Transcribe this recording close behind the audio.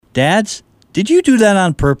Dads, did you do that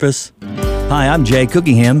on purpose? Hi, I'm Jay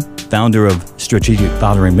Cookingham, founder of Strategic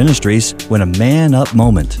Fathering Ministries. When a man up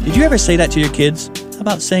moment. Did you ever say that to your kids? How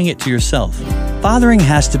about saying it to yourself? Fathering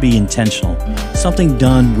has to be intentional, something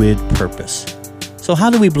done with purpose. So how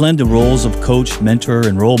do we blend the roles of coach, mentor,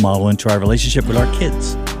 and role model into our relationship with our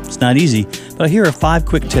kids? It's not easy, but here are 5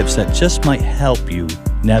 quick tips that just might help you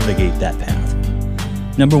navigate that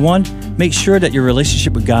path. Number 1, make sure that your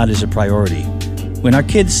relationship with God is a priority. When our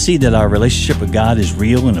kids see that our relationship with God is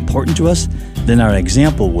real and important to us, then our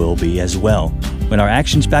example will be as well. When our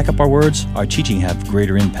actions back up our words, our teaching have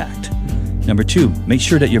greater impact. Number 2, make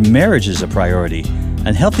sure that your marriage is a priority.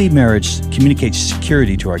 A healthy marriage communicates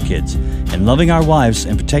security to our kids, and loving our wives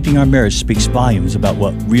and protecting our marriage speaks volumes about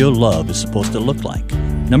what real love is supposed to look like.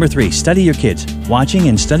 Number 3, study your kids. Watching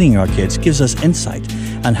and studying our kids gives us insight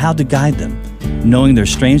on how to guide them. Knowing their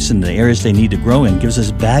strengths and the areas they need to grow in gives us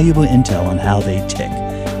valuable intel on how they tick.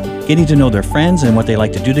 Getting to know their friends and what they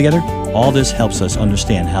like to do together, all this helps us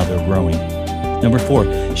understand how they're growing. Number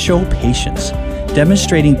 4, show patience.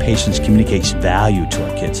 Demonstrating patience communicates value to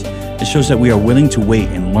our kids. It shows that we are willing to wait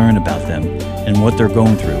and learn about them and what they're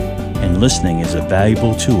going through, and listening is a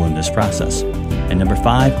valuable tool in this process. And number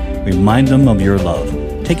 5, remind them of your love.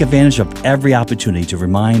 Take advantage of every opportunity to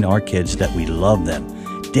remind our kids that we love them,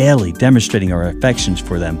 daily demonstrating our affections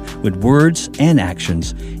for them with words and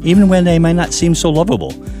actions, even when they might not seem so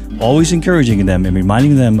lovable, always encouraging them and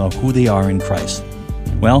reminding them of who they are in Christ.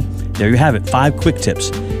 Well, there you have it, 5 quick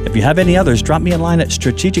tips. If you have any others, drop me a line at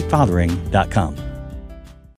strategicfathering.com.